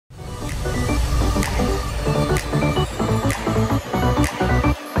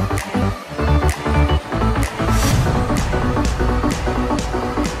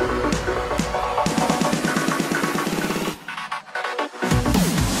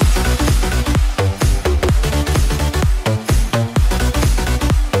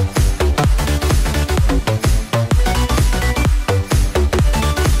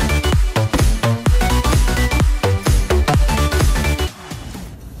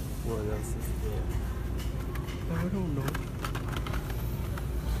what else is there? I don't know.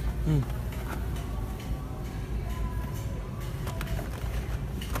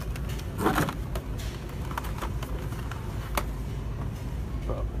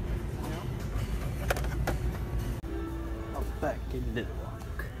 Back in Little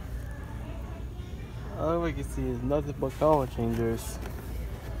Rock. All we can see is nothing but color changers.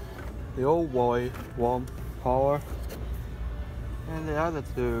 The old boy, Warm Power, and the other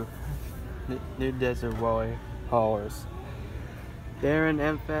two New Desert Boy Powers. Darren,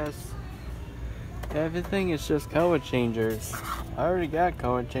 Eleventh, everything is just color changers. I already got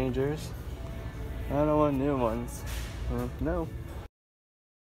color changers. I don't want new ones. No.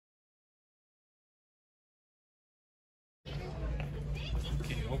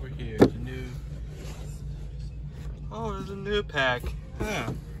 Okay, over here, the new. Oh, there's a new pack.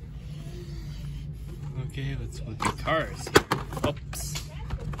 Huh. Okay, let's look at cars here. Oops.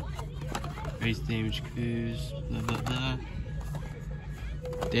 Race damage clues, blah blah blah.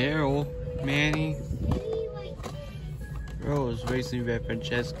 Daryl, Manny, Rose, racing red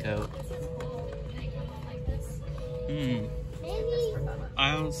Francesco.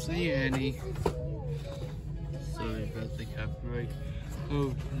 I don't see any. Sorry about the copyright.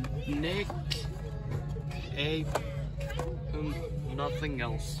 Oh, Nick. Nothing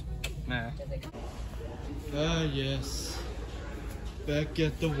else. Nah. Ah, yes. Back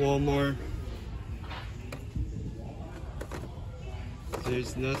at the Walmart.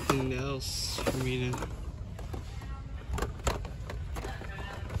 There's nothing else for me to...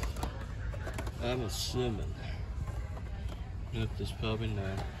 I'm assuming. Nope, there's probably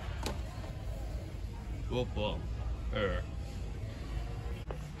not. Whoop.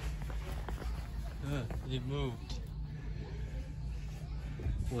 They moved.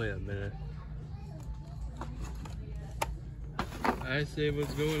 Wait a minute. I say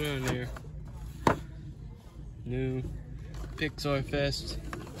what's going on here. New Pixar Fest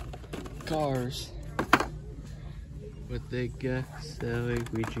cars. What they got? Selling,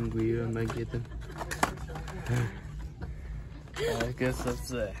 reaching Guido, I might get them. I guess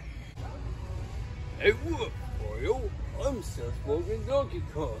that's it. Hey, what, Mario? I'm Seth-Smoking Donkey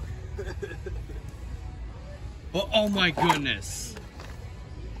Kong. But oh my goodness.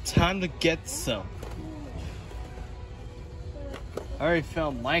 Time to get some. I already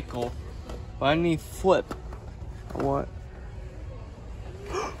found Michael, but I need Flip. What?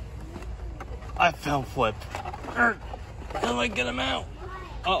 I found Flip. How do I get him out?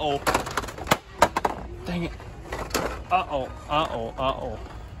 Uh-oh. Dang it. Uh-oh.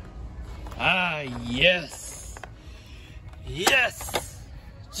 Ah, yes. Yes.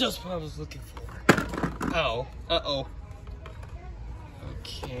 Just what I was looking for. Oh, uh-oh.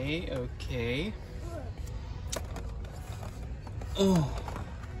 Okay. Oh,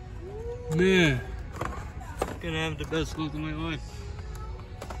 man. Gonna have the best look of my life.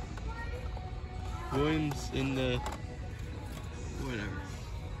 Williams in the... whatever.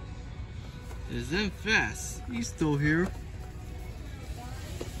 Is that fast? He's still here.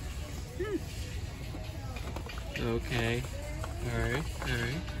 Okay. Alright.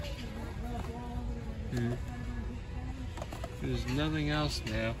 There's nothing else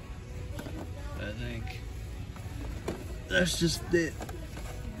now. I think. That's just it.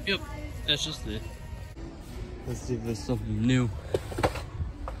 Yep, that's just it. Let's see if there's something new.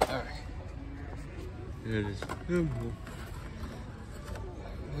 Alright. There it is. I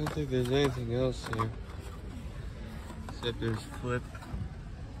don't think there's anything else here. Except there's Flip.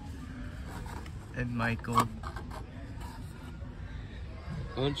 And Michael. A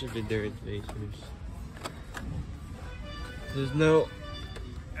bunch of endurance racers. There's no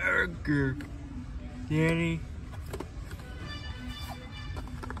Erger. Danny.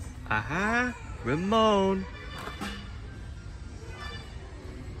 Aha, Ramon.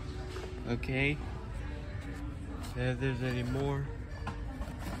 Okay. If there's any more.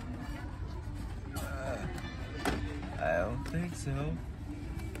 I don't think so.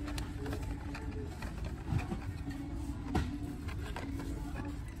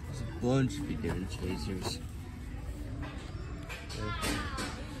 There's a bunch of different chasers. Okay.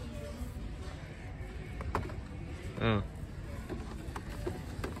 Oh.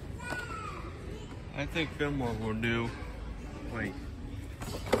 I think Fillmore will do. Wait.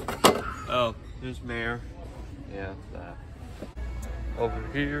 Oh, there's Mayor. Yeah, that. Over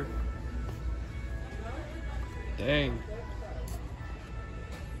here. Dang.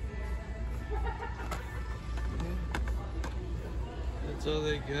 That's all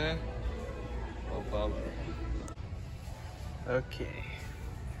they got? Oh, bummer. Okay.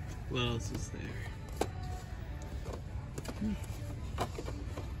 What else is there?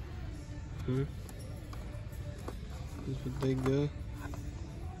 Okay. That's what they got.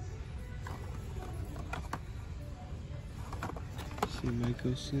 See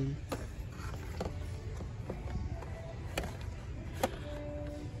Michelson.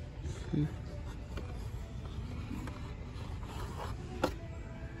 Okay.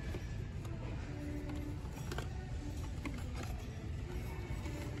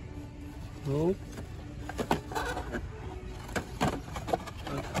 Oh.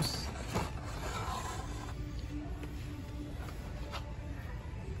 Oops.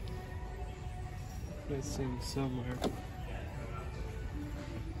 I see him somewhere.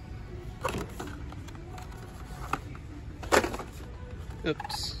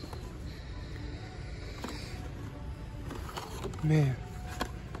 Oops. Man.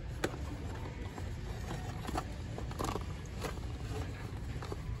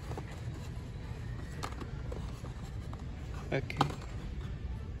 Okay.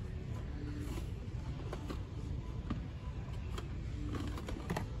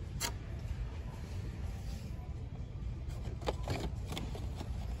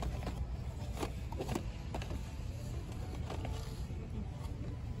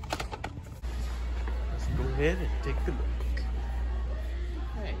 Let's go ahead and take a look.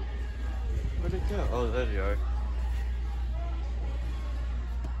 Hey, where'd it go? Oh, there you are.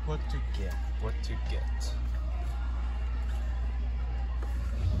 What to get? What to get?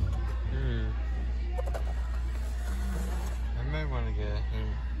 I might want to get him.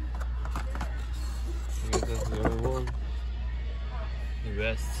 I guess that's the other one. The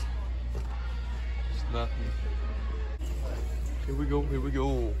rest. It's nothing. Here we go, here we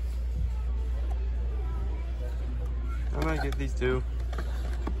go. I might get these two.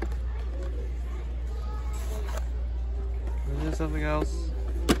 Is there something else?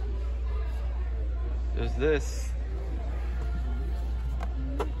 There's this.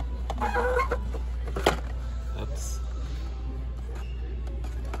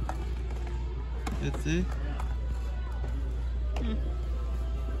 That's it. I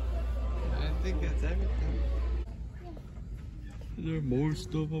think that's everything. Is there more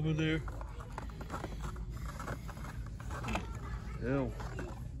stuff over there? Ew.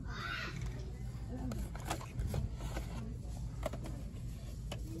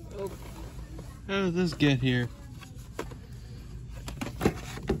 Oh. How did this get here?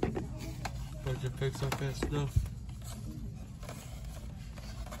 Where'd you pick up that stuff?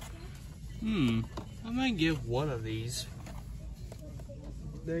 I might get one of these.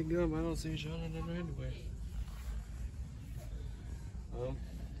 Dang gum, I don't see Sean in there anyway. Well,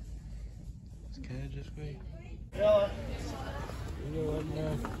 it's kind of just wait. You know what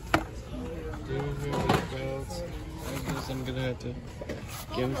now? Doing really belts. I guess I'm gonna have to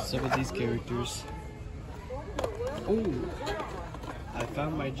give some of these characters. Oh! I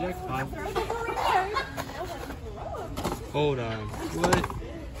found my jackpot. Hold on. What?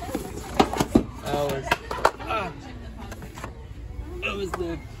 I was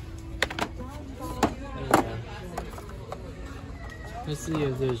there. Let's see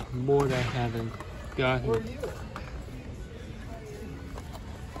if there's more that I haven't gotten.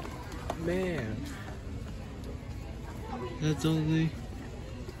 Man, that's only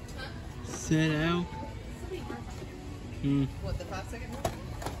set out. What, the 5-second one?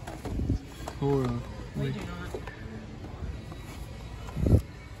 Hold on. Wait.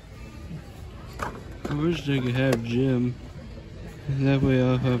 I wish I could have Jim. That way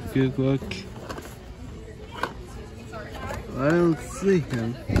I'll have good luck. I don't see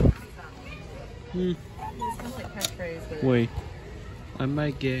him. Wait. I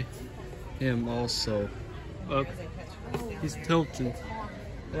might get him also. Up. He's tilting.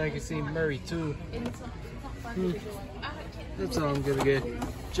 And I can see Murray too. That's all I'm gonna get.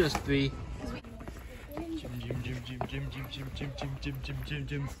 Just three.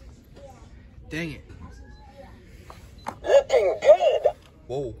 Jim. Dang it. Looking good.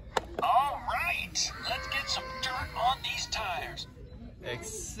 Whoa. All right, let's get some dirt on these tires.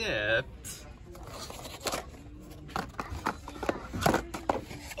 Except...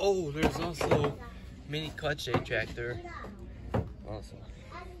 Oh, there's also mini clutch A tractor. Awesome.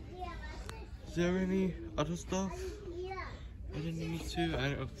 Is there any other stuff I didn't need to? I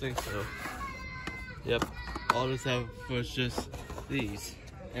don't think so. Yep, all this have was just these.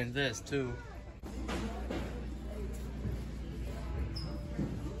 And this too.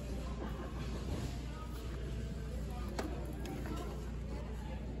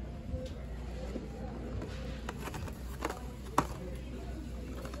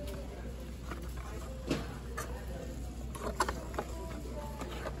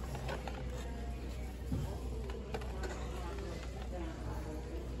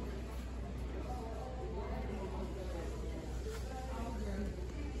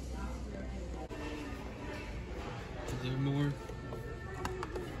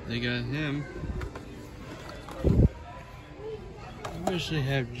 they got him. I wish they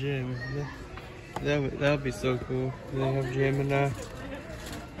have Jim. That would be so cool. They have Jim and I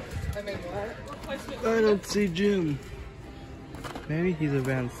mean, what? I don't see Jim. Maybe he's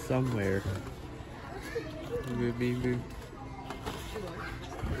around somewhere.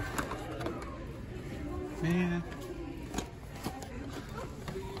 Man.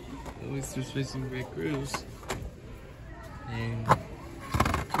 At least they're facing Red Cruz. And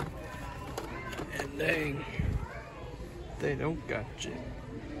dang. They don't got Jim.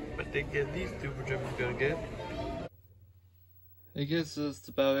 But they get these two, which I'm gonna get. I guess that's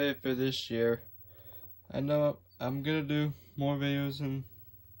about it for this year. I know I'm gonna do more videos and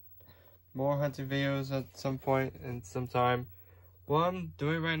more hunting videos at some point and sometime. What I'm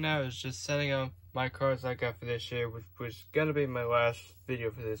doing right now is just setting up my cards I got for this year, which was gonna be my last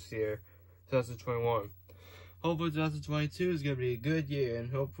video for this year, 2021. Hopefully 2022 is gonna be a good year,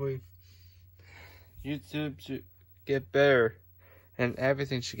 and hopefully YouTube should get better, and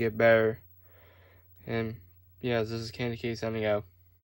everything should get better. And yeah, this is Candy K signing out.